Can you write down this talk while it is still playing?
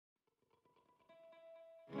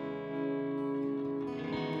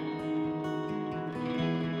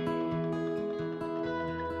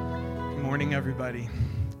morning, everybody.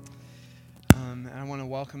 And I want to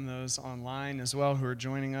welcome those online as well who are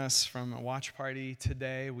joining us from a watch party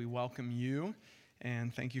today. We welcome you,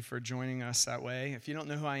 and thank you for joining us that way. If you don't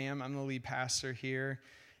know who I am, I'm the lead pastor here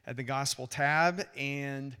at the Gospel Tab,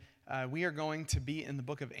 and we are going to be in the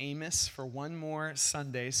book of Amos for one more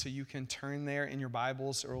Sunday, so you can turn there in your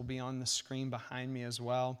Bibles, or it will be on the screen behind me as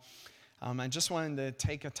well. I just wanted to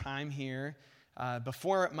take a time here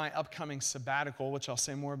before my upcoming sabbatical, which I'll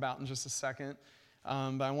say more about in just a second,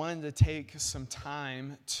 but I wanted to take some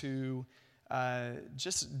time to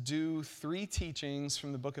just do 3 teachings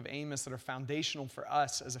from the book of Amos that are foundational for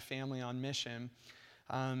us as a family on mission,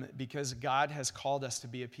 because God has called us to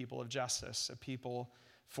be a people of justice, a people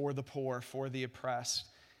for the poor, for the oppressed,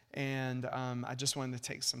 and I just wanted to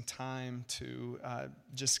take some time to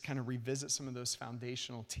just kind of revisit some of those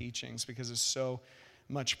foundational teachings, because it's so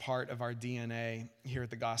much part of our DNA here at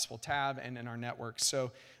the Gospel Tab and in our network.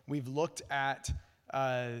 So we've looked at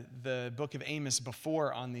the book of Amos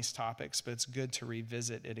before on these topics, but it's good to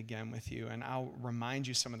revisit it again with you. And I'll remind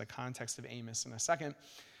you some of the context of Amos in a second.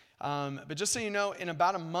 But just so you know, in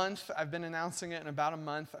about a month, I've been announcing it, in about a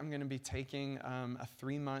month, I'm going to be taking a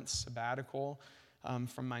 3-month sabbatical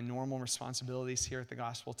from my normal responsibilities here at the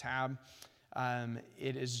Gospel Tab.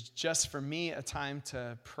 It is just for me a time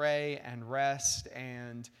to pray and rest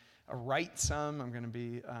and write some. I'm going to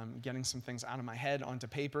be getting some things out of my head onto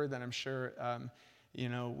paper that I'm sure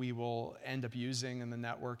we will end up using in the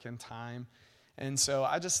network in time. And so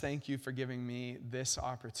I just thank you for giving me this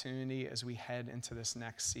opportunity as we head into this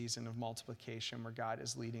next season of multiplication, where God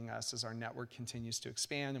is leading us as our network continues to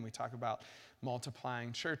expand, and we talk about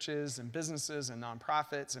multiplying churches and businesses and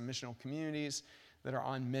nonprofits and missional communities that are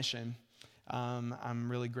on mission.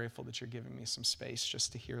 I'm really grateful that you're giving me some space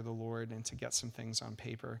just to hear the Lord and to get some things on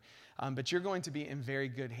paper. But you're going to be in very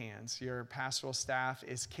good hands. Your pastoral staff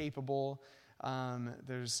is capable.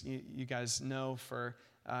 You guys know for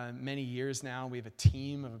many years now, we have a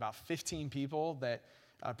team of about 15 people that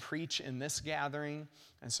preach in this gathering.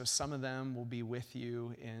 And so some of them will be with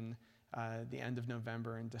you in the end of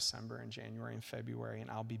November and December and January and February.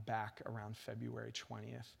 And I'll be back around February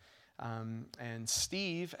 20th. And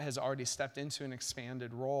Steve has already stepped into an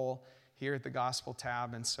expanded role here at the Gospel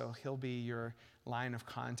Tab, and so he'll be your line of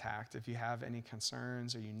contact. If you have any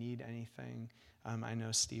concerns or you need anything, I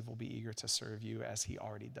know Steve will be eager to serve you, as he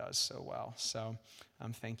already does so well. So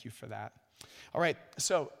thank you for that. All right,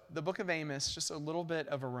 so the book of Amos, just a little bit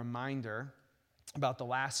of a reminder about the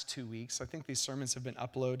last 2 weeks. I think these sermons have been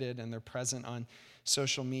uploaded and they're present on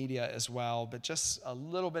social media as well, but just a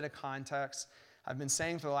little bit of context. I've been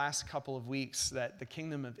saying for the last couple of weeks that the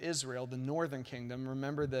kingdom of Israel, the northern kingdom,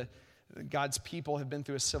 remember God's people have been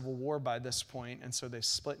through a civil war by this point, and so they've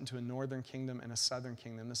split into a northern kingdom and a southern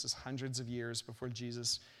kingdom. This is hundreds of years before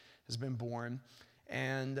Jesus has been born.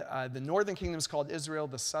 And the northern kingdom is called Israel,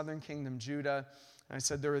 the southern kingdom, Judah. And I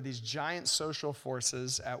said there were these giant social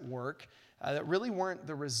forces at work that really weren't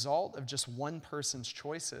the result of just one person's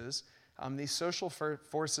choices. These social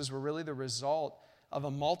forces were really the result of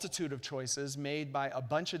a multitude of choices made by a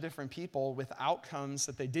bunch of different people with outcomes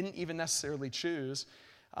that they didn't even necessarily choose,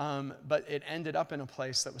 but it ended up in a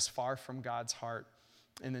place that was far from God's heart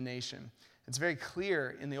in the nation. It's very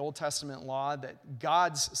clear in the Old Testament law that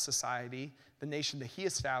God's society, the nation that he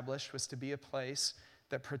established, was to be a place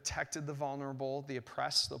that protected the vulnerable, the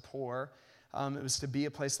oppressed, the poor. It was to be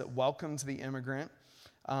a place that welcomed the immigrant.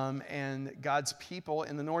 And God's people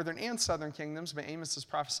in the northern and southern kingdoms, but Amos is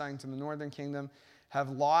prophesying to the northern kingdom, have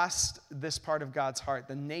lost this part of God's heart.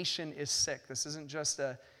 The nation is sick. This isn't just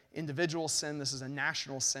an individual sin. This is a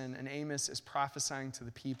national sin, and Amos is prophesying to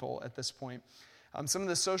the people at this point. Some of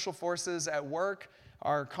the social forces at work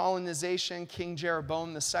are colonization. King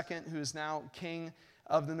Jeroboam II, who is now king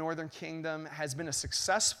of the northern kingdom, has been a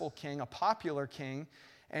successful king, a popular king,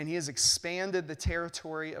 and he has expanded the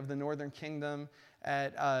territory of the northern kingdom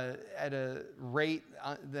at a rate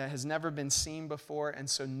that has never been seen before, and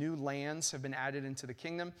so new lands have been added into the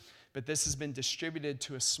kingdom, but this has been distributed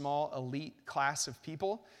to a small elite class of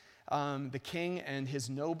people. The king and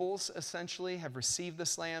his nobles essentially have received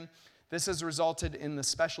this land. This has resulted in the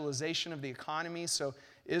specialization of the economy. So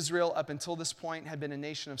Israel, up until this point, had been a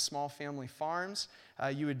nation of small family farms.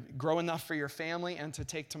 You would grow enough for your family and to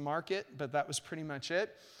take to market, but that was pretty much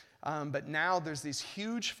it. But now there's these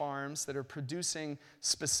huge farms that are producing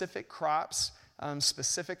specific crops,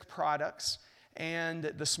 specific products, and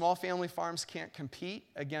the small family farms can't compete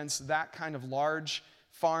against that kind of large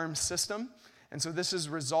farm system. And so this is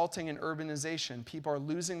resulting in urbanization. People are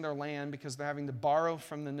losing their land because they're having to borrow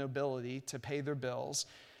from the nobility to pay their bills.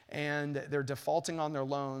 and they're defaulting on their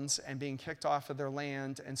loans and being kicked off of their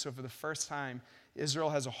land. And so for the first time, Israel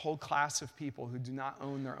has a whole class of people who do not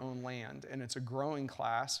own their own land, and it's a growing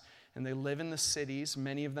class, and they live in the cities.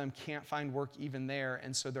 Many of them can't find work even there,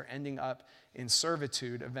 and so they're ending up in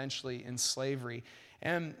servitude, eventually in slavery.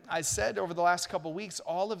 And I said over the last couple weeks,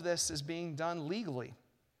 all of this is being done legally.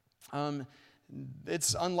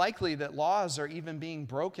 It's unlikely that laws are even being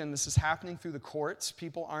broken. This is happening through the courts.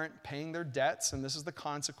 People aren't paying their debts, and this is the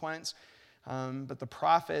consequence. But the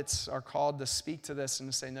prophets are called to speak to this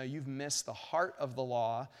and to say, no, you've missed the heart of the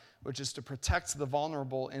law, which is to protect the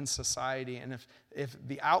vulnerable in society. And if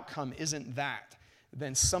the outcome isn't that,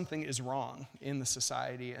 then something is wrong in the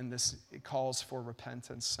society, and it calls for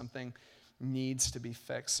repentance. Something needs to be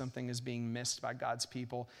fixed. Something is being missed by God's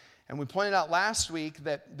people. And we pointed out last week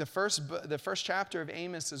that the first chapter of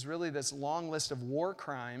Amos is really this long list of war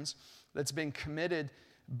crimes that's been committed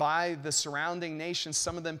by the surrounding nations,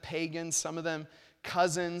 some of them pagans, some of them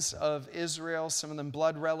cousins of Israel, some of them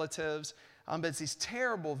blood relatives. But it's these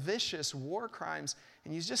terrible, vicious war crimes.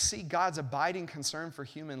 And you just see God's abiding concern for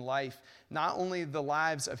human life, not only the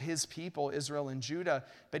lives of his people, Israel and Judah,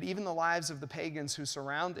 but even the lives of the pagans who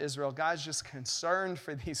surround Israel. God's just concerned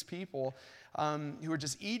for these people who are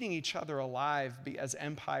just eating each other alive as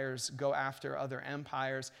empires go after other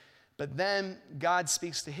empires. But then God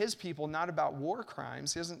speaks to his people not about war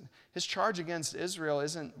crimes. His charge against Israel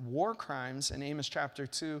isn't war crimes in Amos chapter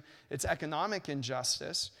 2. It's economic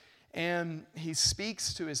injustice. And he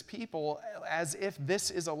speaks to his people as if this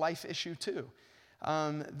is a life issue too.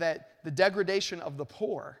 That the degradation of the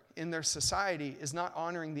poor in their society is not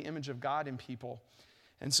honoring the image of God in people.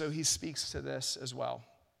 And so he speaks to this as well.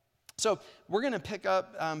 So we're going to pick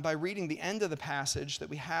up by reading the end of the passage that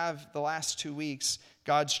we have the last 2 weeks,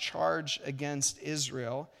 God's charge against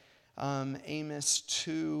Israel, Amos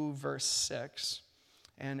 2, verse 6,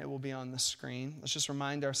 and it will be on the screen. Let's just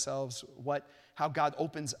remind ourselves how God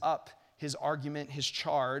opens up his argument, his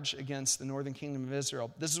charge against the northern kingdom of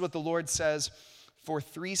Israel. This is what the Lord says, "For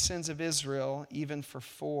 3 sins of Israel, even for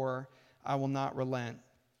 4, I will not relent.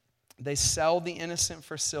 They sell the innocent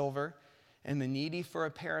for silver, and the needy for a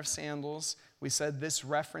pair of sandals." We said this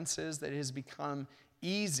references that it has become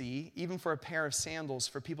easy, even for a pair of sandals,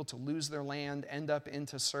 for people to lose their land, end up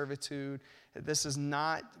into servitude. This does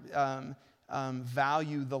not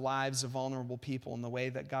value the lives of vulnerable people in the way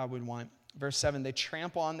that God would want. Verse 7, "They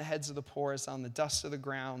trample on the heads of the poor as on the dust of the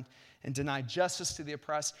ground, and deny justice to the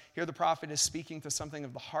oppressed." Here the prophet is speaking to something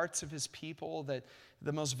of the hearts of his people, that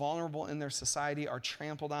the most vulnerable in their society are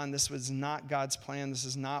trampled on. This was not God's plan. This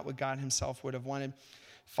is not what God himself would have wanted.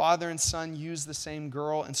 "Father and son use the same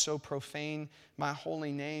girl and so profane my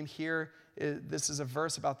holy name." Here, this is a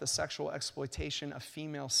verse about the sexual exploitation of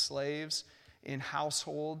female slaves in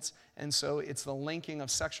households. And so it's the linking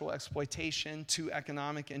of sexual exploitation to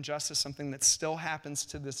economic injustice, something that still happens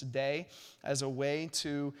to this day as a way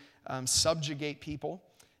to subjugate people.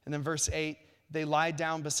 And then verse 8, "They lie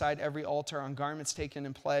down beside every altar on garments taken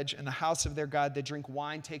in pledge. In the house of their God, they drink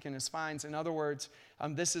wine taken as fines." In other words,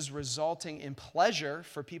 this is resulting in pleasure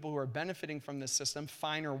for people who are benefiting from this system,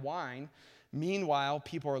 finer wine. Meanwhile,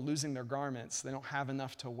 people are losing their garments. They don't have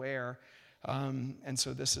enough to wear. And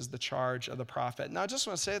so this is the charge of the prophet. Now, I just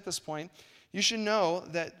want to say at this point, you should know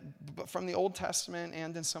that from the Old Testament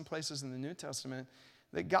and in some places in the New Testament,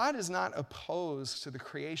 that God is not opposed to the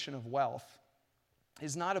creation of wealth.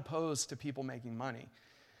 He's not opposed to people making money.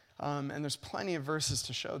 And there's plenty of verses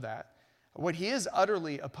to show that. What he is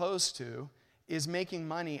utterly opposed to is making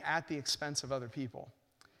money at the expense of other people.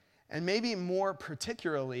 And maybe more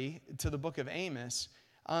particularly to the book of Amos,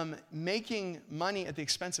 making money at the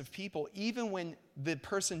expense of people, even when the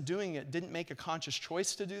person doing it didn't make a conscious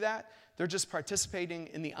choice to do that. They're just participating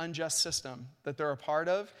in the unjust system that they're a part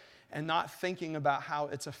of and not thinking about how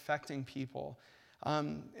it's affecting people.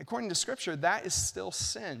 According to Scripture, that is still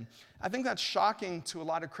sin. I think that's shocking to a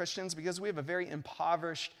lot of Christians because we have a very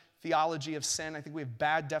impoverished theology of sin. I think we have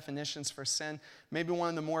bad definitions for sin. Maybe one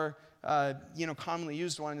of the more commonly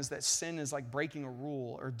used one is that sin is like breaking a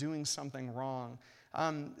rule or doing something wrong.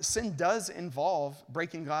 Sin does involve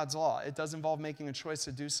breaking God's law. It does involve making a choice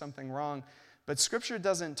to do something wrong. But Scripture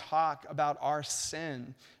doesn't talk about our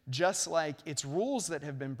sin just like it's rules that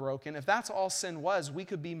have been broken. If that's all sin was, we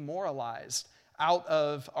could be moralized out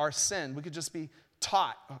of our sin. We could just be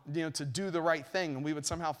taught, to do the right thing, and we would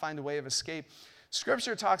somehow find a way of escape.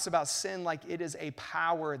 Scripture talks about sin like it is a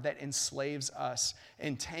power that enslaves us,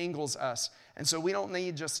 entangles us. And so we don't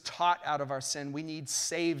need just taught out of our sin. We need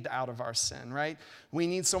saved out of our sin, right? We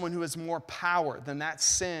need someone who has more power than that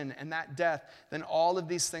sin and that death, than all of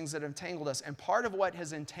these things that have entangled us. And part of what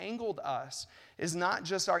has entangled us is not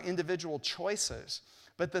just our individual choices,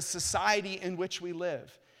 but the society in which we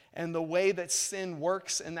live and the way that sin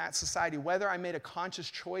works in that society, whether I made a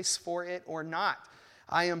conscious choice for it or not.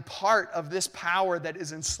 I am part of this power that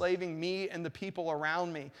is enslaving me and the people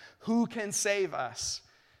around me. Who can save us?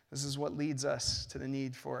 This is what leads us to the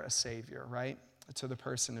need for a Savior, right? To the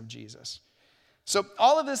person of Jesus. So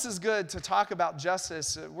all of this is good to talk about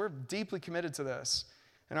justice. We're deeply committed to this.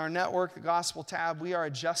 In our network, the Gospel Tab, we are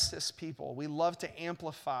a justice people. We love to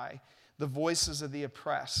amplify the voices of the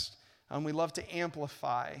oppressed. We love to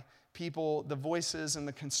amplify people, the voices and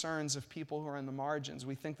the concerns of people who are in the margins.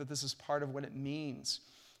 We think that this is part of what it means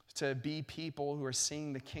to be people who are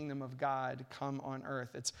seeing the kingdom of God come on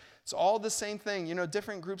earth. It's all the same thing. You know,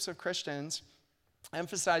 different groups of Christians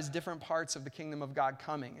emphasize different parts of the kingdom of God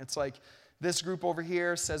coming. It's like this group over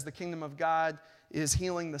here says the kingdom of God is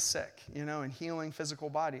healing the sick, you know, and healing physical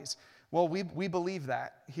bodies. Well, we believe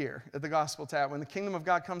that here at the Gospel Tab. When the kingdom of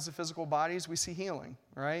God comes to physical bodies, we see healing,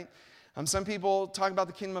 right? Some people talk about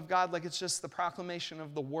the kingdom of God like it's just the proclamation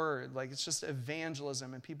of the word, like it's just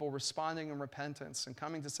evangelism and people responding in repentance and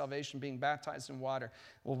coming to salvation, being baptized in water.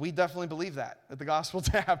 Well, we definitely believe that at the Gospel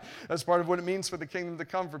Tab. That's part of what it means for the kingdom to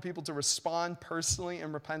come, for people to respond personally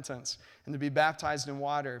in repentance and to be baptized in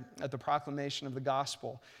water at the proclamation of the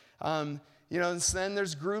gospel. You know, and then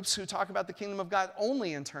there's groups who talk about the kingdom of God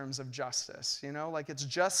only in terms of justice, you know, like it's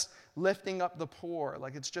just lifting up the poor,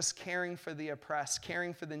 like it's just caring for the oppressed,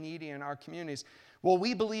 caring for the needy in our communities. Well,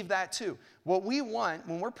 we believe that too. What we want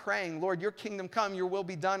when we're praying, Lord, your kingdom come, your will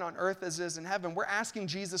be done on earth as is in heaven, we're asking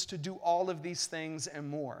Jesus to do all of these things and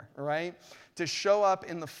more, right? To show up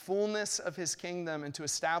in the fullness of his kingdom and to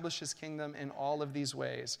establish his kingdom in all of these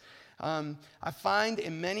ways. I find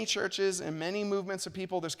in many churches and many movements of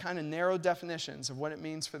people, there's kind of narrow definitions of what it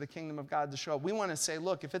means for the kingdom of God to show up. We want to say,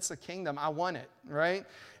 look, if it's the kingdom, I want it, right?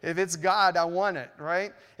 If it's God, I want it,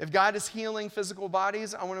 right? If God is healing physical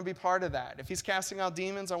bodies, I want to be part of that. If he's casting out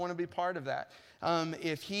demons, I want to be part of that.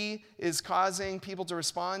 If he is causing people to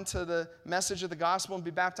respond to the message of the gospel and be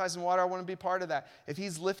baptized in water, I want to be part of that. If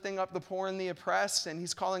he's lifting up the poor and the oppressed and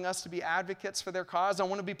he's calling us to be advocates for their cause, I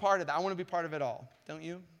want to be part of that. I want to be part of it all. Don't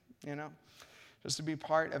you? You know, just to be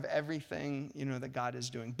part of everything, you know, that God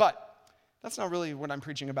is doing. But that's not really what I'm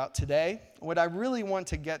preaching about today. What I really want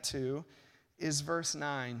to get to is verse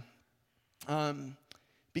 9.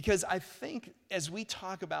 Because I think as we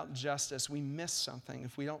talk about justice, we miss something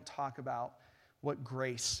if we don't talk about what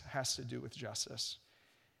grace has to do with justice.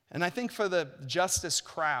 And I think for the justice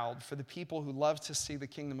crowd, for the people who love to see the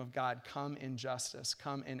kingdom of God come in justice,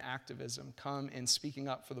 come in activism, come in speaking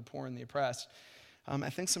up for the poor and the oppressed,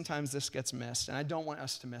 I think sometimes this gets missed, and I don't want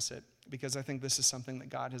us to miss it because I think this is something that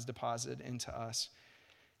God has deposited into us.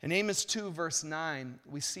 In Amos 2, verse 9,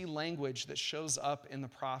 we see language that shows up in the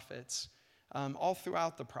prophets, all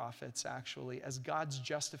throughout the prophets, actually, as God's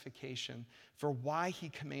justification for why he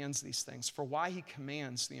commands these things, for why he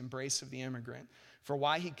commands the embrace of the immigrant, for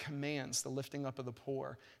why he commands the lifting up of the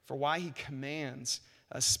poor, for why he commands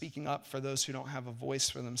speaking up for those who don't have a voice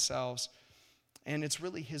for themselves. And it's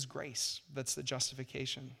really his grace that's the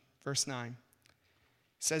justification. Verse 9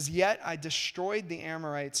 says, "Yet I destroyed the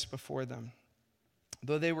Amorites before them.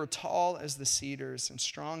 Though they were tall as the cedars and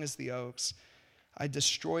strong as the oaks, I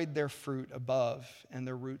destroyed their fruit above and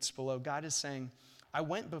their roots below." God is saying, I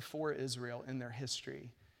went before Israel in their history,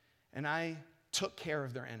 and I took care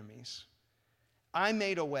of their enemies. I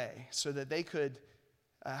made a way so that they could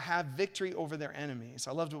have victory over their enemies.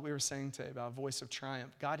 I loved what we were saying today about a voice of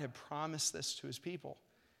triumph. God had promised this to his people.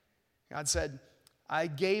 God said, I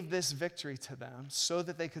gave this victory to them so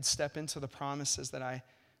that they could step into the promises that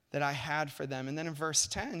I had for them. And then in verse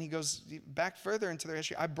 10, he goes back further into their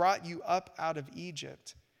history. I brought you up out of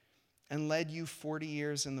Egypt and led you 40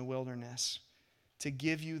 years in the wilderness to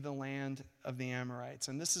give you the land of the Amorites.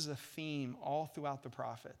 And this is a theme all throughout the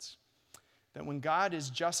prophets. That when God is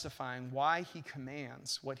justifying why he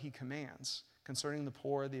commands what he commands concerning the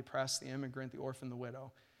poor, the oppressed, the immigrant, the orphan, the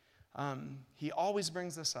widow, he always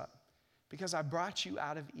brings this up. Because I brought you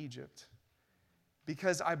out of Egypt.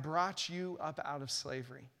 Because I brought you up out of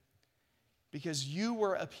slavery. Because you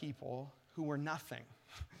were a people who were nothing,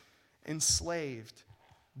 enslaved,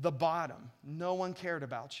 the bottom. No one cared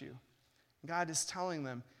about you. God is telling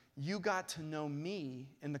them, you got to know me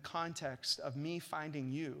in the context of me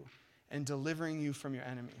finding you and delivering you from your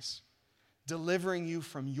enemies, delivering you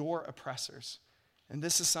from your oppressors, And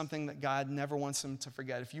this is something that God never wants them to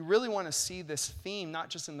forget. If you really want to see this theme, not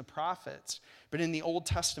just in the prophets, but in the Old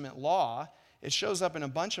Testament law, it shows up in a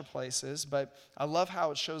bunch of places, but I love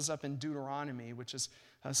how it shows up in Deuteronomy, which is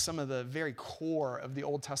some of the very core of the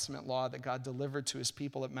Old Testament law that God delivered to his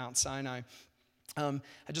people at Mount Sinai. I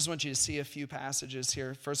just want you to see a few passages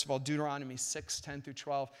here. First of all, Deuteronomy 6:10 through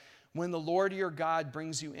 12. When the Lord your God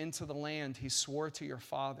brings you into the land he swore to your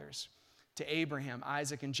fathers, to Abraham,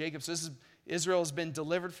 Isaac, and Jacob. So Israel has been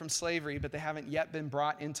delivered from slavery, but they haven't yet been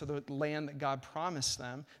brought into the land that God promised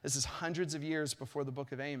them. This is hundreds of years before the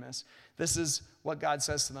book of Amos. This is what God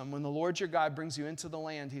says to them. When the Lord your God brings you into the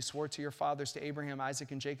land he swore to your fathers, to Abraham,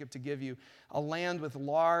 Isaac, and Jacob, to give you, a land with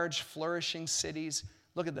large, flourishing cities.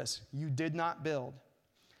 Look at this. You did not build.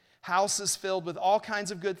 Houses filled with all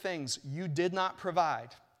kinds of good things. You did not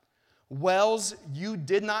provide. Wells you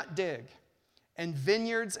did not dig. And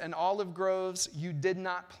vineyards and olive groves you did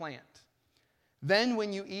not plant. Then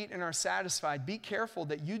when you eat and are satisfied, be careful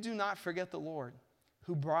that you do not forget the Lord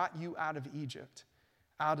who brought you out of Egypt,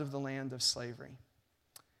 out of the land of slavery.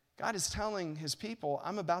 God is telling his people,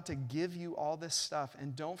 I'm about to give you all this stuff,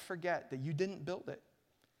 and don't forget that you didn't build it.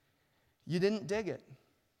 You didn't dig it.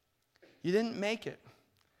 You didn't make it.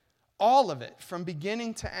 All of it, from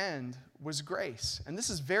beginning to end, was grace. And this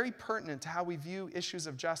is very pertinent to how we view issues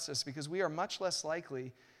of justice, because we are much less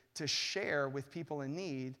likely to share with people in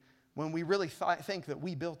need when we really think that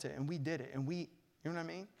we built it and we did it and you know what I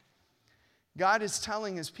mean? God is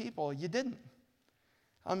telling his people, you didn't.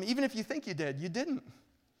 Even if you think you did, you didn't.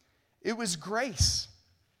 It was grace.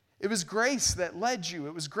 It was grace that led you.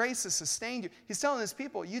 It was grace that sustained you. He's telling his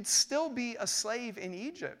people, you'd still be a slave in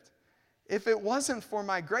Egypt if it wasn't for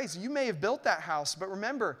my grace. You may have built that house, but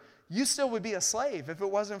remember, you still would be a slave if it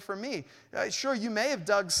wasn't for me. Sure, you may have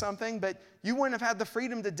dug something, but you wouldn't have had the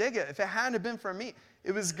freedom to dig it if it hadn't been for me.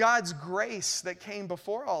 It was God's grace that came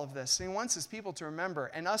before all of this. And he wants his people to remember,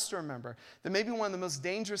 and us to remember, that maybe one of the most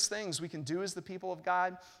dangerous things we can do as the people of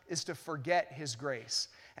God is to forget his grace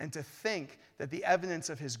and to think that the evidence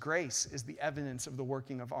of his grace is the evidence of the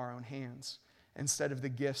working of our own hands instead of the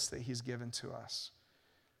gifts that he's given to us.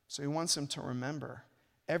 So he wants them to remember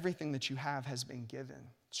everything that you have has been given.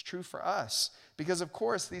 It's true for us because, of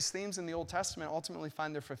course, these themes in the Old Testament ultimately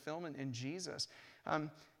find their fulfillment in Jesus.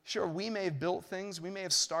 Sure, we may have built things, we may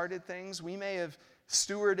have started things, we may have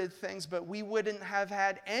stewarded things, but we wouldn't have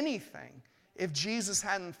had anything if Jesus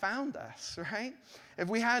hadn't found us, right? If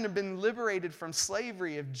we hadn't been liberated from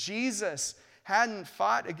slavery, if Jesus hadn't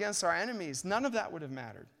fought against our enemies, none of that would have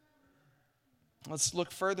mattered. Let's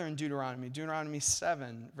look further in Deuteronomy. Deuteronomy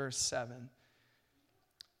 7, verse 7.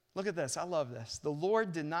 Look at this. I love this. The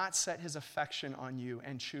Lord did not set his affection on you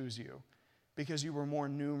and choose you because you were more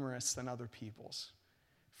numerous than other peoples.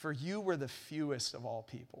 For you were the fewest of all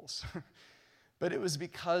peoples. But it was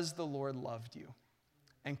because the Lord loved you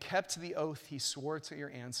and kept the oath he swore to your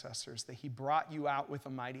ancestors, that he brought you out with a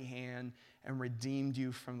mighty hand and redeemed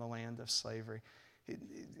you from the land of slavery.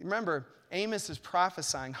 Remember, Amos is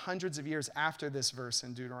prophesying hundreds of years after this verse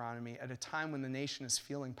in Deuteronomy at a time when the nation is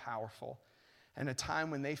feeling powerful and a time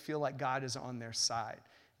when they feel like God is on their side.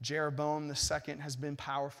 Jeroboam II has been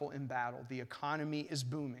powerful in battle. The economy is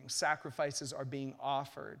booming. Sacrifices are being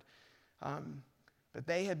offered. But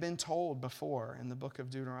they had been told before in the book of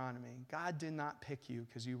Deuteronomy, God did not pick you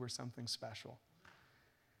because you were something special.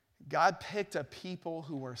 God picked a people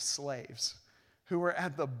who were slaves, who were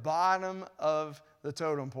at the bottom of the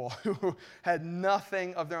totem pole, who had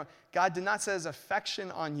nothing of their own. God did not set his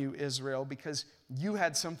affection on you, Israel, because you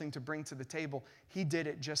had something to bring to the table. He did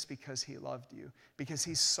it just because he loved you, because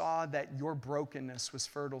he saw that your brokenness was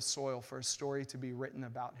fertile soil for a story to be written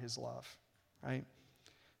about his love, right?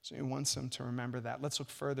 So he wants them to remember that. Let's look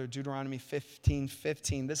further. Deuteronomy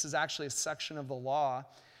 15:15. This is actually a section of the law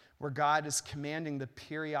where God is commanding the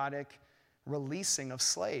periodic releasing of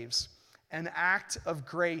slaves, an act of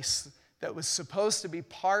grace that was supposed to be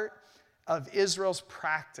part of Israel's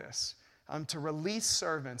practice, to release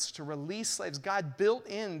servants, to release slaves. God built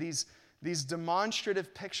in these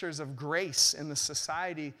demonstrative pictures of grace in the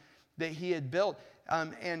society that he had built.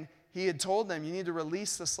 And he had told them, you need to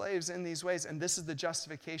release the slaves in these ways. And this is the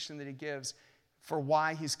justification that he gives for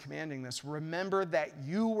why he's commanding this. Remember that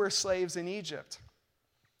you were slaves in Egypt,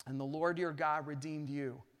 and the Lord your God redeemed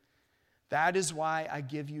you. That is why I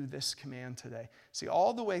give you this command today. See,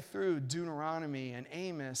 all the way through Deuteronomy and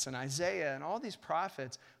Amos and Isaiah and all these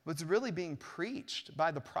prophets, what's really being preached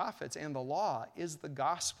by the prophets and the law is the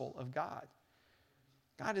gospel of God.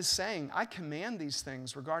 God is saying, I command these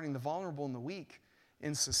things regarding the vulnerable and the weak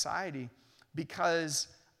in society because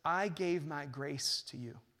I gave my grace to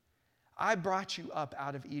you. I brought you up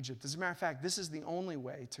out of Egypt. As a matter of fact, this is the only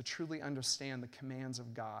way to truly understand the commands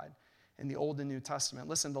of God in the Old and New Testament.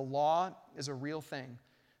 Listen, the law is a real thing.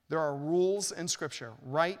 There are rules in Scripture,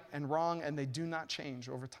 right and wrong, and they do not change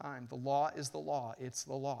over time. The law is the law. It's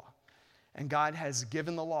the law. And God has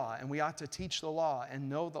given the law, and we ought to teach the law and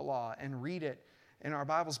know the law and read it in our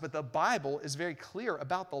Bibles. But the Bible is very clear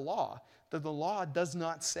about the law, that the law does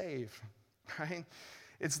not save, right?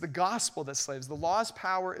 It's the gospel that saves. The law's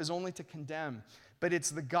power is only to condemn, but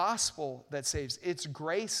it's the gospel that saves. It's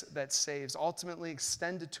grace that saves, ultimately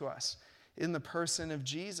extended to us in the person of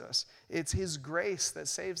Jesus. It's his grace that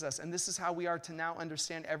saves us. And this is how we are to now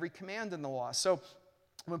understand every command in the law. So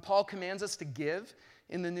when Paul commands us to give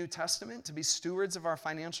in the New Testament, to be stewards of our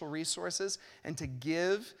financial resources and to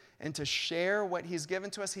give and to share what he's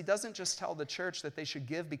given to us, he doesn't just tell the church that they should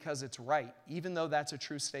give because it's right, even though that's a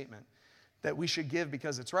true statement, that we should give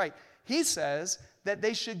because it's right. He says that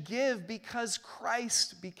they should give because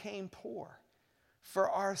Christ became poor for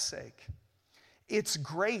our sake. It's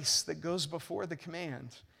grace that goes before the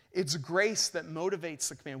command. It's grace that motivates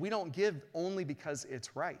the command. We don't give only because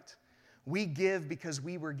it's right. We give because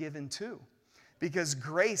we were given to. Because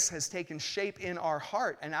grace has taken shape in our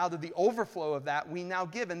heart, and out of the overflow of that, we now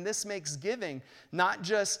give. And this makes giving not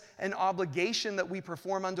just an obligation that we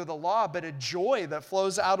perform under the law, but a joy that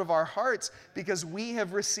flows out of our hearts because we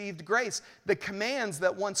have received grace. The commands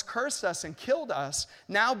that once cursed us and killed us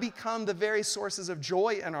now become the very sources of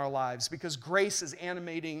joy in our lives because grace is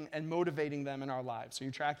animating and motivating them in our lives. Are you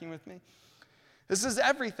tracking with me? This is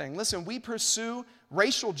everything. Listen, we pursue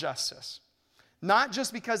racial justice, not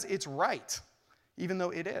just because it's right, even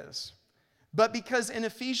though it is, but because in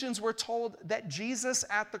Ephesians we're told that Jesus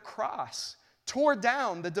at the cross tore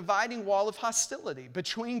down the dividing wall of hostility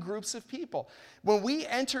between groups of people. When we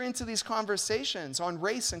enter into these conversations on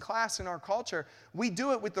race and class in our culture, we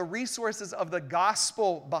do it with the resources of the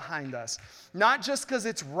gospel behind us. Not just because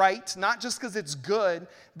it's right, not just because it's good,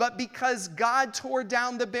 but because God tore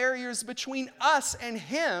down the barriers between us and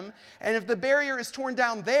him. And if the barrier is torn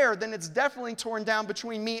down there, then it's definitely torn down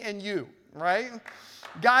between me and you. Right?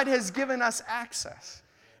 God has given us access.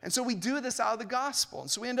 And so we do this out of the gospel. And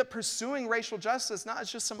so we end up pursuing racial justice, not as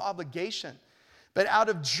just some obligation, but out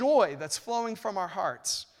of joy that's flowing from our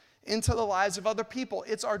hearts into the lives of other people.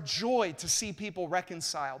 It's our joy to see people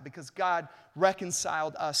reconciled because God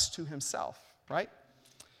reconciled us to himself, right?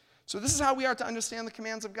 So this is how we are to understand the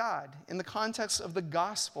commands of God in the context of the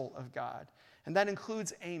gospel of God. And that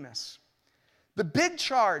includes Amos. The big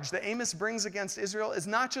charge that Amos brings against Israel is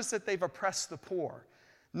not just that they've oppressed the poor,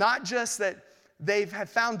 not just that they have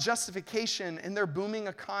found justification in their booming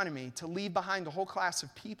economy to leave behind a whole class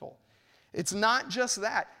of people. It's not just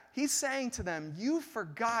that. He's saying to them, you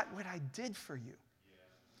forgot what I did for you.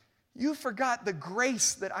 You forgot the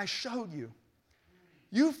grace that I showed you.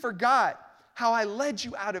 You forgot how I led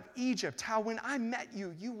you out of Egypt, how when I met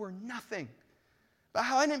you, you were nothing, but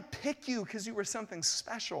how I didn't pick you because you were something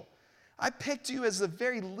special. I picked you as the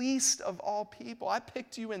very least of all people. I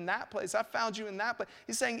picked you in that place. I found you in that place.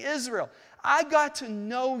 He's saying, Israel, I got to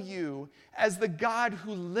know you as the God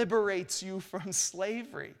who liberates you from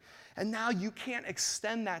slavery. And now you can't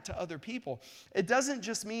extend that to other people. It doesn't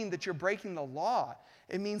just mean that you're breaking the law.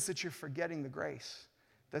 It means that you're forgetting the grace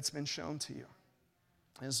that's been shown to you.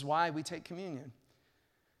 And this is why we take communion.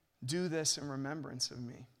 Do this in remembrance of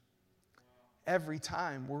me. Every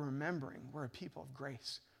time we're remembering we're a people of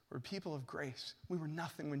grace. We're people of grace. We were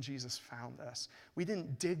nothing when Jesus found us. We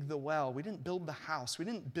didn't dig the well. We didn't build the house. We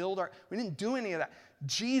didn't do any of that.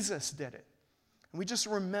 Jesus did it. And we just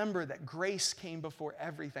remember that grace came before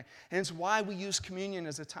everything. And it's why we use communion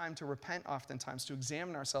as a time to repent oftentimes, to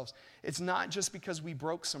examine ourselves. It's not just because we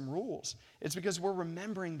broke some rules. It's because we're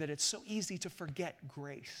remembering that it's so easy to forget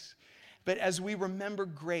grace. But as we remember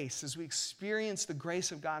grace, as we experience the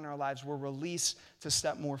grace of God in our lives, we're released to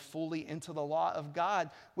step more fully into the law of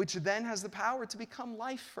God, which then has the power to become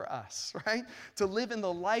life for us, right? To live in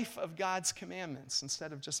the life of God's commandments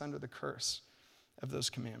instead of just under the curse of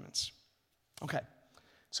those commandments. Okay,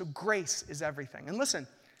 so grace is everything. And listen,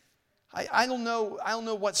 I don't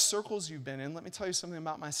know what circles you've been in. Let me tell you something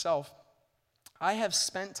about myself. I have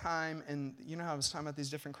spent time, and you know how I was talking about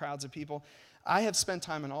these different crowds of people. I have spent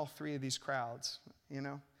time in all three of these crowds, you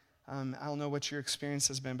know. I don't know what your experience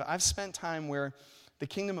has been, but I've spent time where the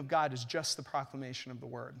kingdom of God is just the proclamation of the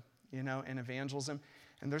word, you know, and evangelism.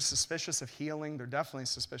 And they're suspicious of healing. They're definitely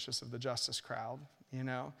suspicious of the justice crowd, you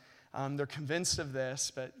know. They're convinced of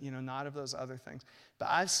this, but, you know, not of those other things. But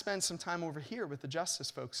I've spent some time over here with the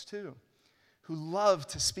justice folks, too, who love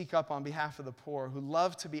to speak up on behalf of the poor, who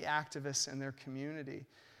love to be activists in their community.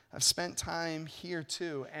 I've spent time here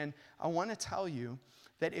too. And I want to tell you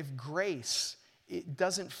that if grace, it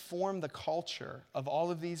doesn't form the culture of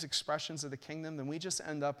all of these expressions of the kingdom, then we just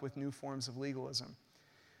end up with new forms of legalism.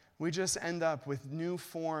 We just end up with new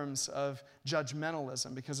forms of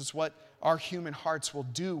judgmentalism because it's what our human hearts will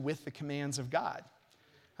do with the commands of God.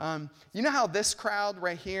 You know how this crowd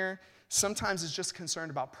right here sometimes is just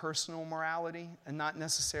concerned about personal morality and not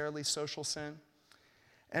necessarily social sin?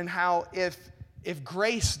 And how if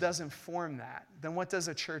grace doesn't form that, then what does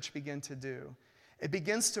a church begin to do? It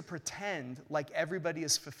begins to pretend like everybody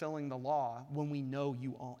is fulfilling the law when we know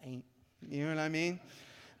you all ain't. You know what I mean?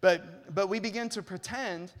 But we begin to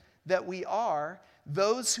pretend that we are.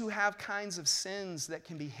 Those who have kinds of sins that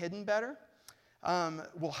can be hidden better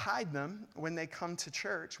will hide them when they come to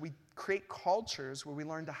church. We create cultures where we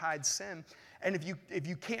learn to hide sin. And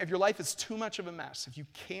if your life is too much of a mess, if you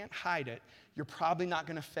can't hide it, you're probably not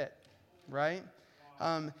going to fit, right?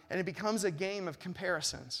 And it becomes a game of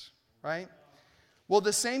comparisons, right? Well,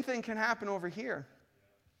 the same thing can happen over here.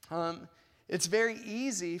 It's very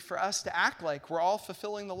easy for us to act like we're all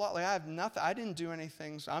fulfilling the law. Like, I have nothing. I didn't do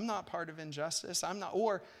anything. So I'm not part of injustice. I'm not,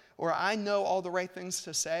 or I know all the right things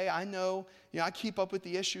to say. I know, I keep up with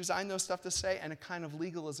the issues. I know stuff to say. And a kind of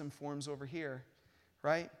legalism forms over here,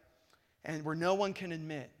 right? And where no one can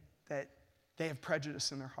admit that they have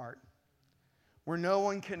prejudice in their heart. Where no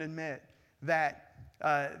one can admit that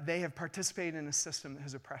they have participated in a system that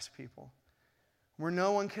has oppressed people. Where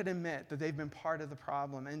no one can admit that they've been part of the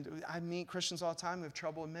problem. And I meet Christians all the time who have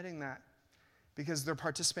trouble admitting that because they're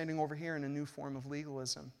participating over here in a new form of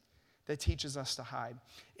legalism that teaches us to hide.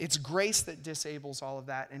 It's grace that disables all of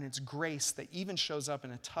that, and it's grace that even shows up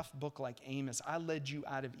in a tough book like Amos. I led you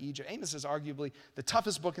out of Egypt. Amos is arguably the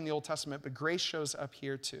toughest book in the Old Testament, but grace shows up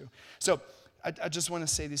here too. So I just want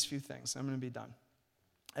to say these few things. I'm going to be done.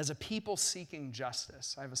 As a people seeking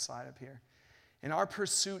justice, I have a slide up here. In our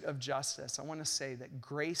pursuit of justice, I want to say that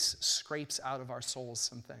grace scrapes out of our souls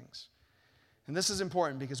some things. And this is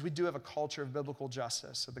important because we do have a culture of biblical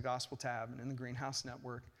justice at the Gospel Tab and in the Greenhouse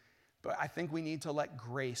Network. But I think we need to let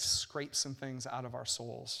grace scrape some things out of our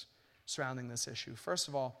souls surrounding this issue. First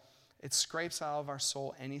of all, it scrapes out of our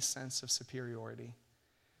soul any sense of superiority.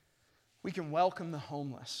 We can welcome the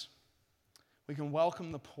homeless. We can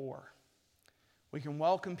welcome the poor. We can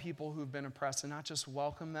welcome people who've been oppressed and not just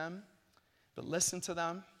welcome them, but listen to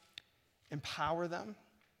them, empower them,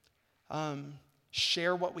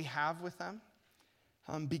 share what we have with them,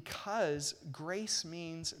 because grace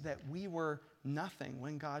means that we were nothing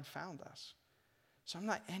when God found us. So I'm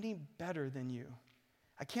not any better than you.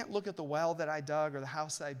 I can't look at the well that I dug or the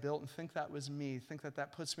house that I built and think that was me, think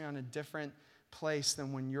that puts me on a different place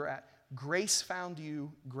than when you're at. Grace found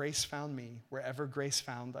you, grace found me, wherever grace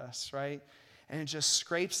found us, right? And it just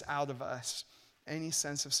scrapes out of us any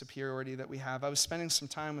sense of superiority that we have. I was spending some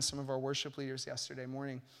time with some of our worship leaders yesterday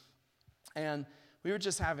morning, and we were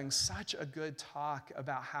just having such a good talk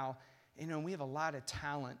about how, we have a lot of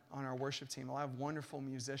talent on our worship team, a lot of wonderful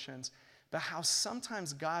musicians, but how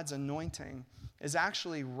sometimes God's anointing is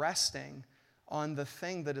actually resting on the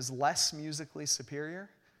thing that is less musically superior,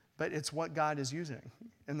 but it's what God is using.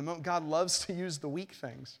 And God loves to use the weak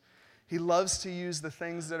things. He loves to use the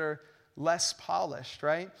things that are less polished,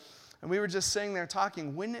 right? And we were just sitting there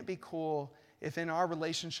talking, wouldn't it be cool if in our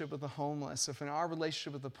relationship with the homeless, if in our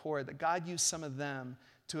relationship with the poor, that God used some of them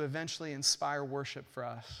to eventually inspire worship for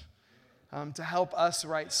us, to help us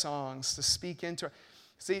write songs, to speak into it.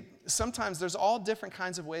 See, sometimes there's all different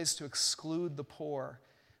kinds of ways to exclude the poor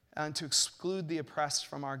and to exclude the oppressed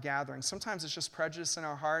from our gatherings. Sometimes it's just prejudice in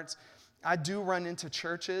our hearts. I do run into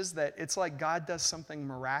churches that it's like God does something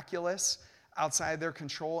miraculous outside their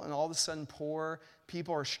control, and all of a sudden poor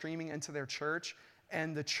people are streaming into their church,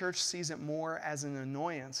 and the church sees it more as an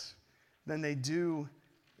annoyance than they do,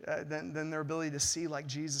 than their ability to see like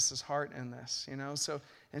Jesus' heart in this, So,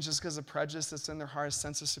 and it's just because of prejudice that's in their heart, a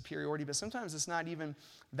sense of superiority. But sometimes it's not even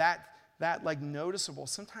that like noticeable.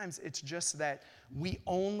 Sometimes it's just that we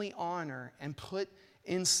only honor and put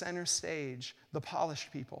in center stage the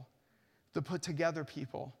polished people, the put together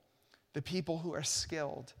people, the people who are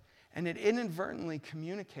skilled. And it inadvertently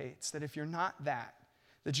communicates that if you're not that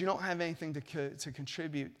you don't have anything to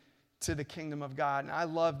contribute to the kingdom of God. And I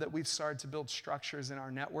love that we've started to build structures in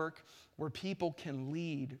our network where people can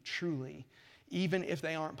lead truly, even if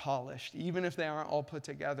they aren't polished, even if they aren't all put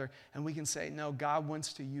together. And we can say, no, God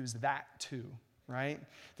wants to use that too, right?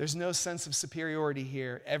 There's no sense of superiority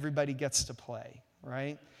here. Everybody gets to play,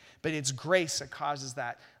 right? But it's grace that causes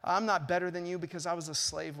that. I'm not better than you because I was a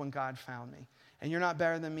slave when God found me. And you're not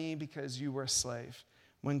better than me because you were a slave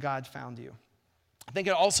when God found you. I think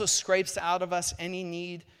it also scrapes out of us any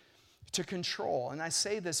need to control. And I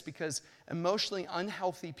say this because emotionally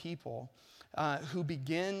unhealthy people who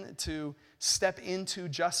begin to step into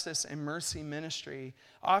justice and mercy ministry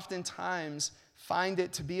oftentimes find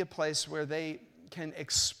it to be a place where they can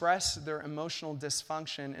express their emotional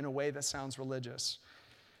dysfunction in a way that sounds religious.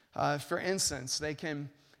 For instance, they can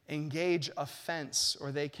engage offense,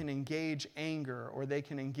 or they can engage anger, or they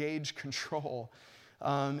can engage control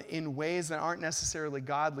in ways that aren't necessarily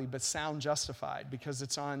godly but sound justified because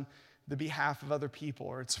it's on the behalf of other people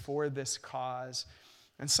or it's for this cause.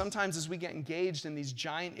 And sometimes as we get engaged in these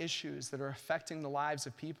giant issues that are affecting the lives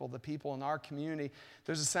of people, the people in our community,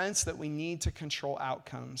 there's a sense that we need to control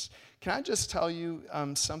outcomes. Can I just tell you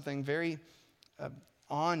something very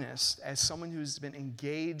honest, as someone who's been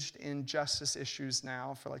engaged in justice issues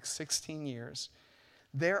now for like 16 years,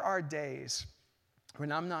 there are days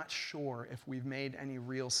when I'm not sure if we've made any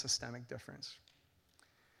real systemic difference.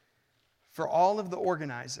 For all of the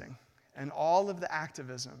organizing and all of the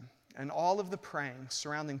activism and all of the praying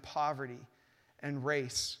surrounding poverty and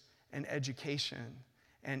race and education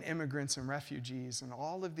and immigrants and refugees and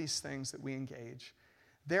all of these things that we engage,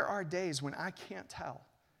 there are days when I can't tell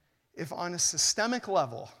if on a systemic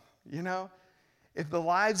level, if the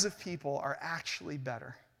lives of people are actually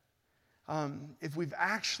better, if we've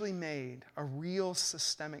actually made a real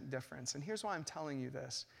systemic difference. And here's why I'm telling you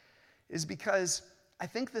this, is because I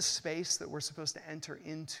think the space that we're supposed to enter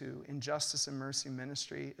into in justice and mercy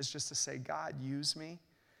ministry is just to say, God, use me.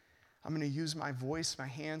 I'm going to use my voice, my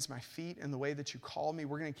hands, my feet in the way that you call me.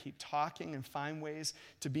 We're going to keep talking and find ways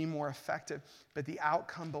to be more effective, but the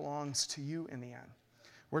outcome belongs to you in the end.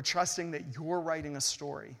 We're trusting that you're writing a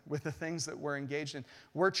story with the things that we're engaged in.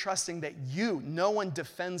 We're trusting that no one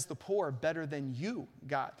defends the poor better than you,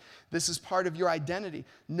 God. This is part of your identity.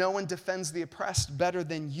 No one defends the oppressed better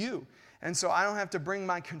than you. And so I don't have to bring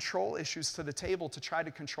my control issues to the table to try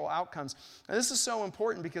to control outcomes. And this is so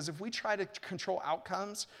important because if we try to control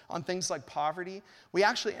outcomes on things like poverty, we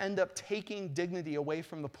actually end up taking dignity away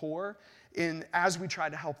from the poor as we try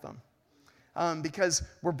to help them. Because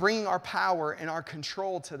we're bringing our power and our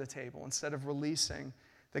control to the table instead of releasing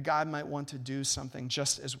that God might want to do something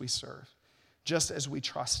just as we serve, just as we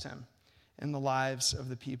trust him in the lives of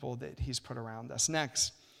the people that he's put around us.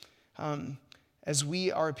 Next, as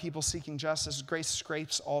we are a people seeking justice, grace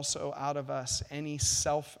scrapes also out of us any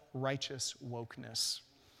self-righteous wokeness.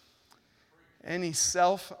 Any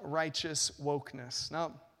self-righteous wokeness.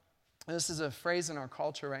 Now, this is a phrase in our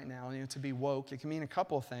culture right now, to be woke. It can mean a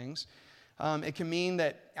couple of things. It can mean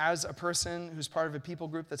that as a person who's part of a people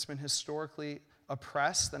group that's been historically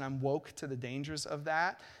oppressed, that I'm woke to the dangers of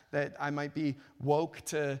that I might be woke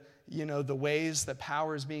to, the ways that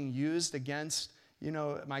power is being used against,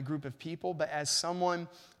 my group of people. But as someone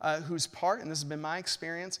who's part, and this has been my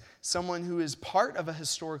experience, someone who is part of a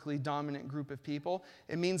historically dominant group of people,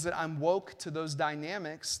 it means that I'm woke to those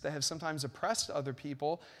dynamics that have sometimes oppressed other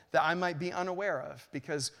people that I might be unaware of,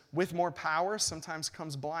 because with more power sometimes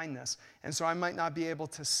comes blindness. And so I might not be able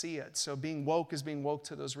to see it. So being woke is being woke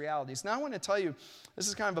to those realities. Now I want to tell you, this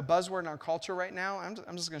is kind of a buzzword in our culture right now. I'm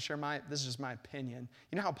just going to share this is just my opinion.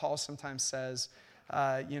 You know how Paul sometimes says,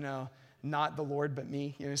 not the Lord but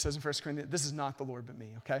me. He says in 1 Corinthians, this is not the Lord but me,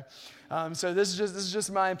 okay? So this is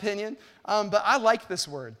just my opinion. But I like this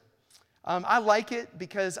word. I like it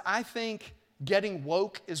because I think getting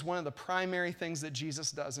woke is one of the primary things that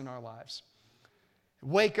Jesus does in our lives.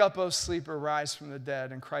 Wake up, O sleeper, rise from the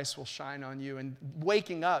dead, and Christ will shine on you. And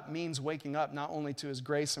waking up means waking up not only to his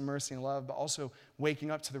grace and mercy and love, but also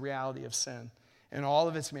waking up to the reality of sin and all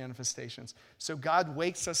of its manifestations. So God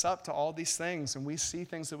wakes us up to all these things, and we see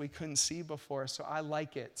things that we couldn't see before. So I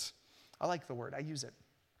like it. I like the word. I use it.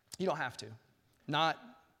 You don't have to. Not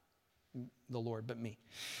the Lord, but me.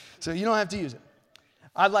 So you don't have to use it.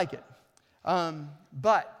 I like it.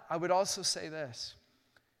 But I would also say this.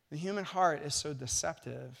 The human heart is so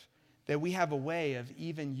deceptive that we have a way of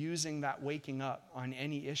even using that waking up on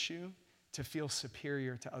any issue to feel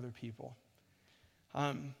superior to other people.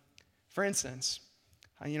 For instance,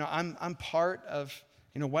 I'm part of,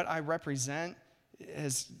 what I represent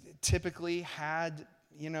has typically had,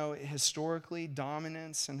 historically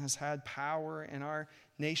dominance and has had power in our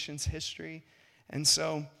nation's history. And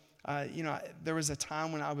so, there was a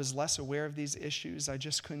time when I was less aware of these issues. I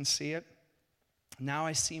just couldn't see it. Now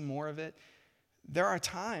I see more of it. There are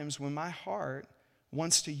times when my heart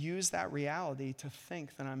wants to use that reality to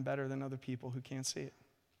think that I'm better than other people who can't see it.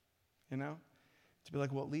 To be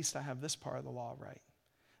like, well, at least I have this part of the law right.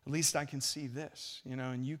 At least I can see this,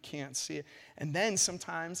 and you can't see it. And then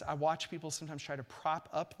sometimes I watch people sometimes try to prop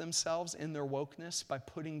up themselves in their wokeness by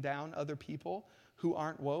putting down other people who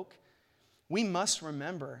aren't woke. We must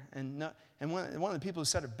remember, and one of the people who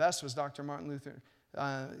said it best was Dr. Martin Luther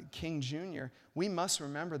King Jr., we must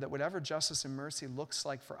remember that whatever justice and mercy looks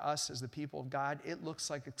like for us as the people of God, it looks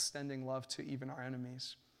like extending love to even our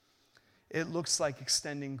enemies. It looks like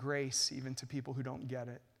extending grace even to people who don't get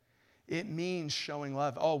it. It means showing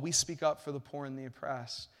love. Oh, we speak up for the poor and the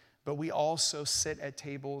oppressed, but we also sit at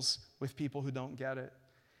tables with people who don't get it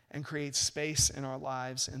and create space in our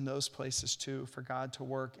lives in those places too for God to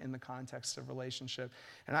work in the context of relationship.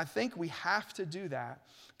 And I think we have to do that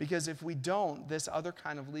because if we don't, this other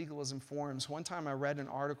kind of legalism forms. One time I read an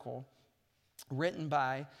article written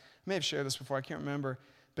by, I may have shared this before, I can't remember,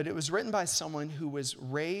 but it was written by someone who was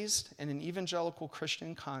raised in an evangelical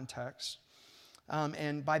Christian context.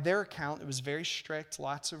 And by their account, it was very strict,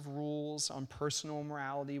 lots of rules on personal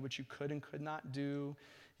morality, which you could and could not do,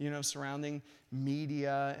 surrounding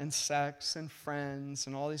media and sex and friends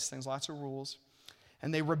and all these things, lots of rules.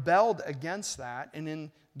 And they rebelled against that. And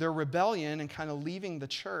in their rebellion and kind of leaving the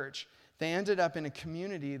church, they ended up in a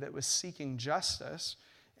community that was seeking justice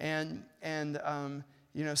and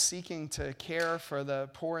seeking to care for the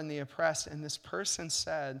poor and the oppressed. And this person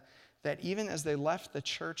said that even as they left the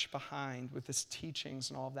church behind with its teachings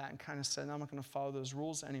and all of that and kind of said, no, I'm not going to follow those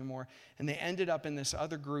rules anymore. And they ended up in this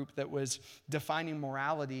other group that was defining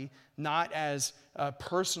morality not as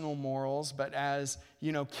personal morals, but as,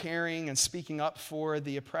 caring and speaking up for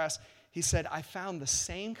the oppressed. He said, I found the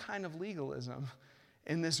same kind of legalism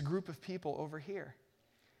in this group of people over here.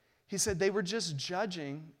 He said they were just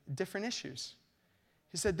judging different issues.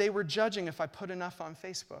 He said they were judging if I put enough on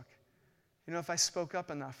Facebook. If I spoke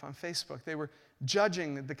up enough on Facebook. They were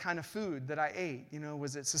judging the kind of food that I ate.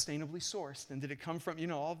 Was it sustainably sourced? And did it come from,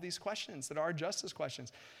 all of these questions that are justice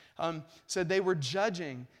questions. So they were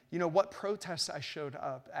judging, what protests I showed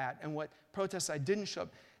up at and what protests I didn't show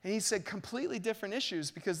up. And he said completely different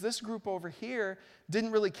issues because this group over here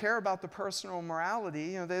didn't really care about the personal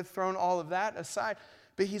morality. They've thrown all of that aside.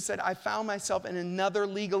 But he said, I found myself in another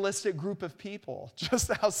legalistic group of people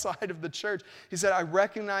just outside of the church. He said, I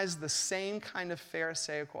recognized the same kind of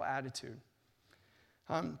Pharisaical attitude.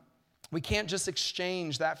 We can't just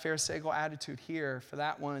exchange that Pharisaical attitude here for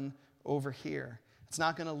that one over here. It's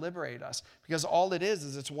not going to liberate us because all it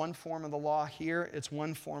is it's one form of the law here, it's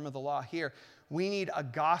one form of the law here. We need a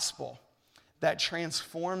gospel that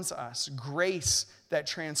transforms us, grace that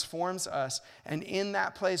transforms us. And in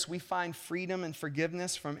that place, we find freedom and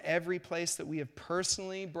forgiveness from every place that we have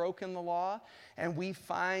personally broken the law. And we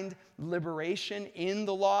find liberation in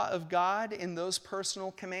the law of God, in those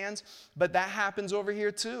personal commands. But that happens over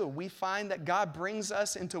here too. We find that God brings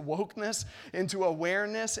us into wokeness, into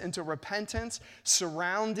awareness, into repentance,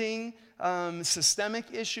 surrounding systemic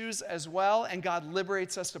issues as well, and God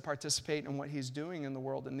liberates us to participate in what He's doing in the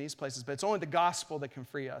world in these places. But it's only the gospel that can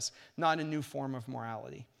free us, not a new form of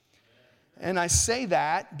morality. And I say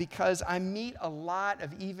that because I meet a lot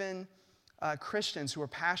of even Christians who are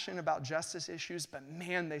passionate about justice issues, but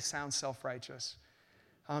man, they sound self-righteous.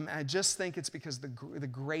 And I just think it's because the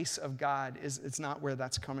grace of God it's not where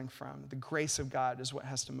that's coming from. The grace of God is what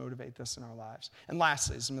has to motivate this in our lives. And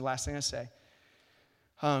lastly, this is the last thing I say.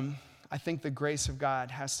 I think the grace of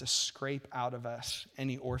God has to scrape out of us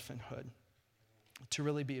any orphanhood to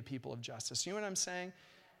really be a people of justice. You know what I'm saying?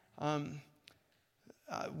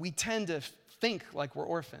 We tend to think like we're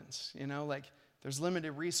orphans, like there's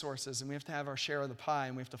limited resources and we have to have our share of the pie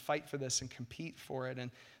and we have to fight for this and compete for it.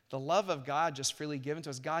 And the love of God just freely given to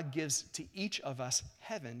us, God gives to each of us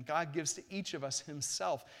heaven. God gives to each of us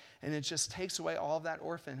Himself. And it just takes away all of that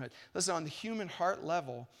orphanhood. Listen, on the human heart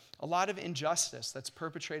level, a lot of injustice that's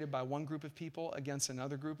perpetrated by one group of people against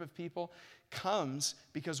another group of people comes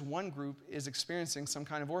because one group is experiencing some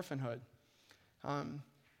kind of orphanhood.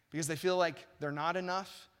 Because they feel like they're not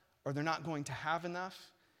enough or they're not going to have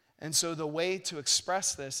enough. And so the way to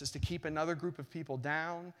express this is to keep another group of people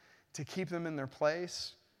down, to keep them in their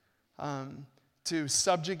place, to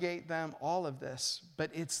subjugate them, all of this.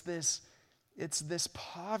 But it's this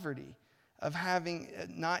poverty of having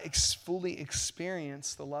not fully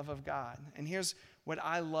experienced the love of God. And here's what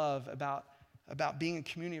I love about being a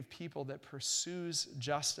community of people that pursues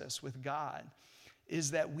justice with God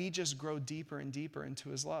is that we just grow deeper and deeper into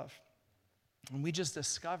His love. And we just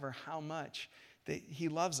discover how much that He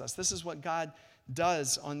loves us. This is what God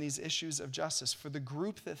does on these issues of justice. For the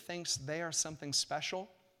group that thinks they are something special,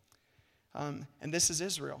 and this is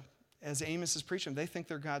Israel. As Amos is preaching, they think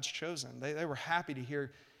they're God's chosen. They were happy to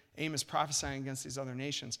hear Amos prophesying against these other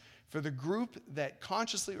nations. For the group that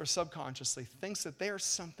consciously or subconsciously thinks that there's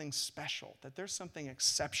something special, that there's something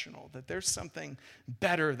exceptional, that there's something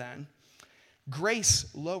better than, grace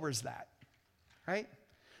lowers that, right?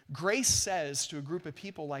 Grace says to a group of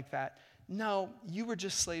people like that, no, you were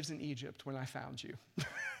just slaves in Egypt when I found you.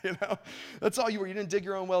 That's all you were. You didn't dig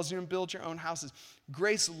your own wells. You didn't build your own houses.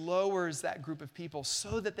 Grace lowers that group of people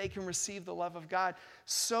so that they can receive the love of God,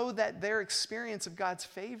 so that their experience of God's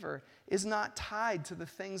favor is not tied to the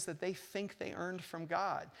things that they think they earned from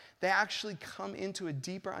God. They actually come into a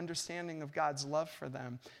deeper understanding of God's love for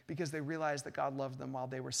them because they realize that God loved them while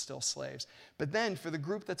they were still slaves. But then for the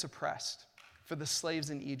group that's oppressed, for the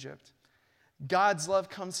slaves in Egypt, God's love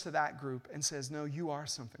comes to that group and says, no, you are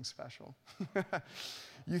something special.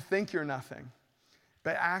 You think you're nothing,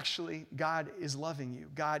 but actually God is loving you.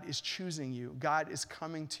 God is choosing you. God is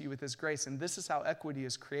coming to you with his grace. And this is how equity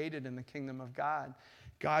is created in the kingdom of God.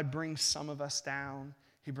 God brings some of us down.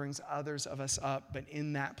 He brings others of us up. But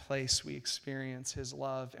in that place, we experience his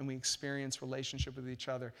love and we experience relationship with each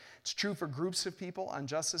other. It's true for groups of people on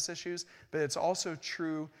justice issues, but it's also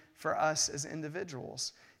true for us as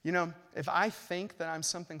individuals. You know, if I think that I'm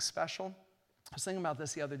something special, I was thinking about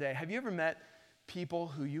this the other day. Have you ever met people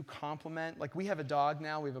who you compliment? Like, we have a dog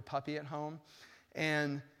now. We have a puppy at home.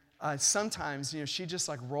 And sometimes, she just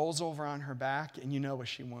like rolls over on her back and you know what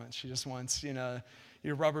she wants. She just wants,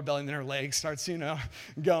 your rubber belly, and then her leg starts,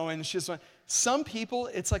 going. She just wants. Some people,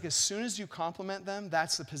 it's like as soon as you compliment them,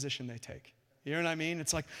 that's the position they take. You know what I mean?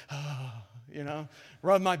 It's like,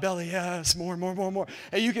 rub my belly, yes, more.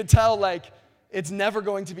 And you could tell, like, it's never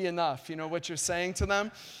going to be enough, what you're saying to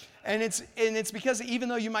them. And it's because even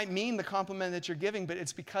though you might mean the compliment that you're giving, but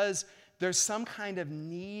it's because there's some kind of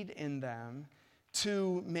need in them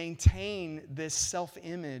to maintain this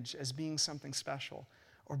self-image as being something special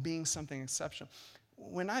or being something exceptional.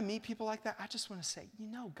 When I meet people like that, I just want to say,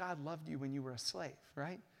 God loved you when you were a slave,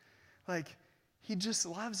 right? Like, he just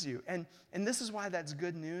loves you. And this is why that's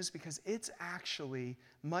good news, because it's actually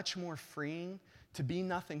much more freeing to be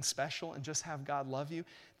nothing special and just have God love you.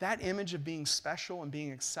 That image of being special and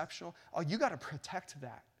being exceptional, you got to protect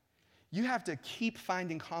that. You have to keep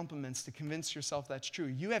finding compliments to convince yourself that's true.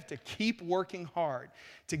 You have to keep working hard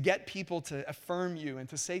to get people to affirm you and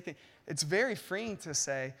to say things. It's very freeing to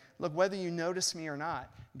say, look, whether you notice me or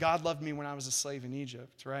not, God loved me when I was a slave in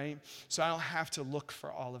Egypt, right? So I don't have to look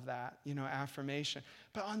for all of that, affirmation.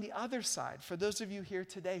 But on the other side, for those of you here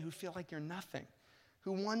today who feel like you're nothing,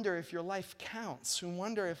 who wonder if your life counts, who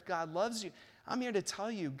wonder if God loves you, I'm here to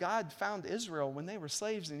tell you, God found Israel when they were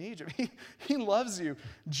slaves in Egypt. He loves you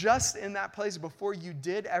just in that place before you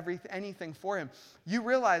did anything for him. You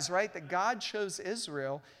realize, right, that God chose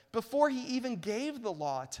Israel before he even gave the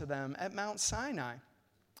law to them at Mount Sinai.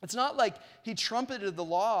 It's not like he trumpeted the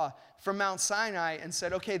law from Mount Sinai and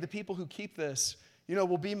said, okay, the people who keep this,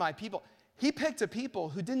 will be my people. He picked a people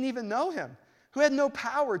who didn't even know him, who had no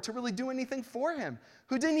power to really do anything for him,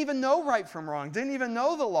 who didn't even know right from wrong, didn't even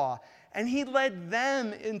know the law. And he led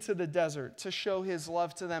them into the desert to show his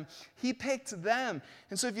love to them. He picked them.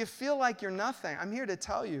 And so if you feel like you're nothing, I'm here to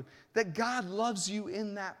tell you that God loves you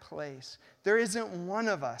in that place. There isn't one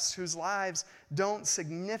of us whose lives don't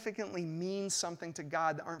significantly mean something to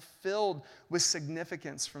God, that aren't filled with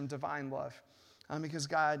significance from divine love. Because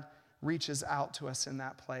God reaches out to us in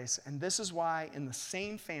that place. And this is why in the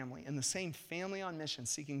same family on mission,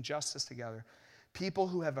 seeking justice together, people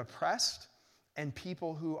who have oppressed and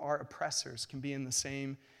people who are oppressors can be in the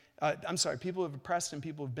same, people who have oppressed and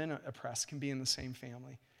people who have been oppressed can be in the same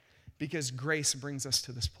family, because grace brings us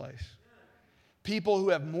to this place. People who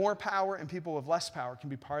have more power and people who have less power can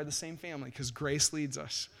be part of the same family because grace leads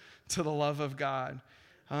us to the love of God.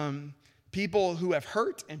 People who have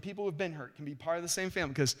hurt and people who have been hurt can be part of the same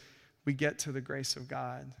family because we get to the grace of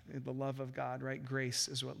God, the love of God, right? Grace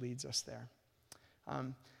is what leads us there.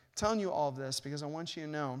 I'm telling you all of this because I want you to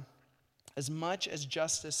know, as much as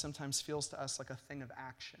justice sometimes feels to us like a thing of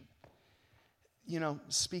action,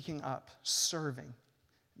 speaking up, serving,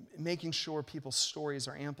 making sure people's stories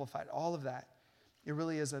are amplified, all of that, it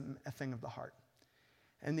really is a thing of the heart.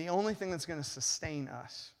 And the only thing that's going to sustain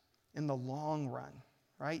us in the long run,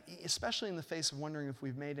 right, especially in the face of wondering if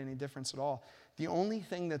we've made any difference at all, the only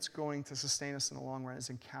thing that's going to sustain us in the long run is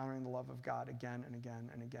encountering the love of God again and again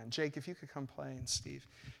and again. Jake, if you could come play, and Steve,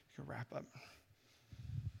 you could wrap up.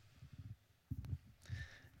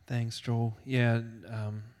 Thanks, Joel. Yeah,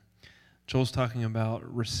 Joel's talking about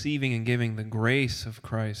receiving and giving the grace of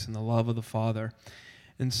Christ and the love of the Father.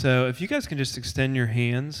 And so if you guys can just extend your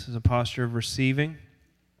hands as a posture of receiving.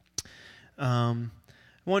 I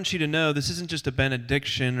want you to know this isn't just a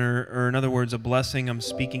benediction or in other words, a blessing I'm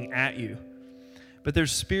speaking at you. But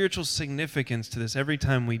there's spiritual significance to this every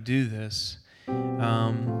time we do this.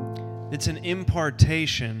 It's an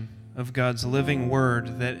impartation of God's living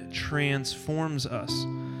word that transforms us.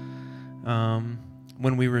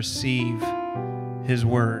 when we receive His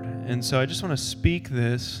Word. And so I just want to speak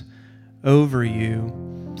this over you.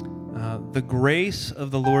 The grace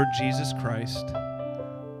of the Lord Jesus Christ,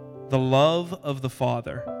 the love of the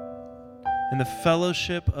Father, and the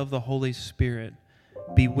fellowship of the Holy Spirit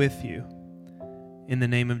be with you in the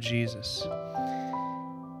name of Jesus.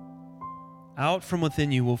 Out from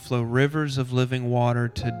within you will flow rivers of living water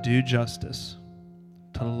to do justice,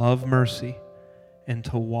 to love mercy, and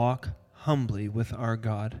to walk humbly with our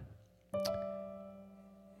God.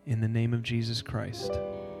 In the name of Jesus Christ.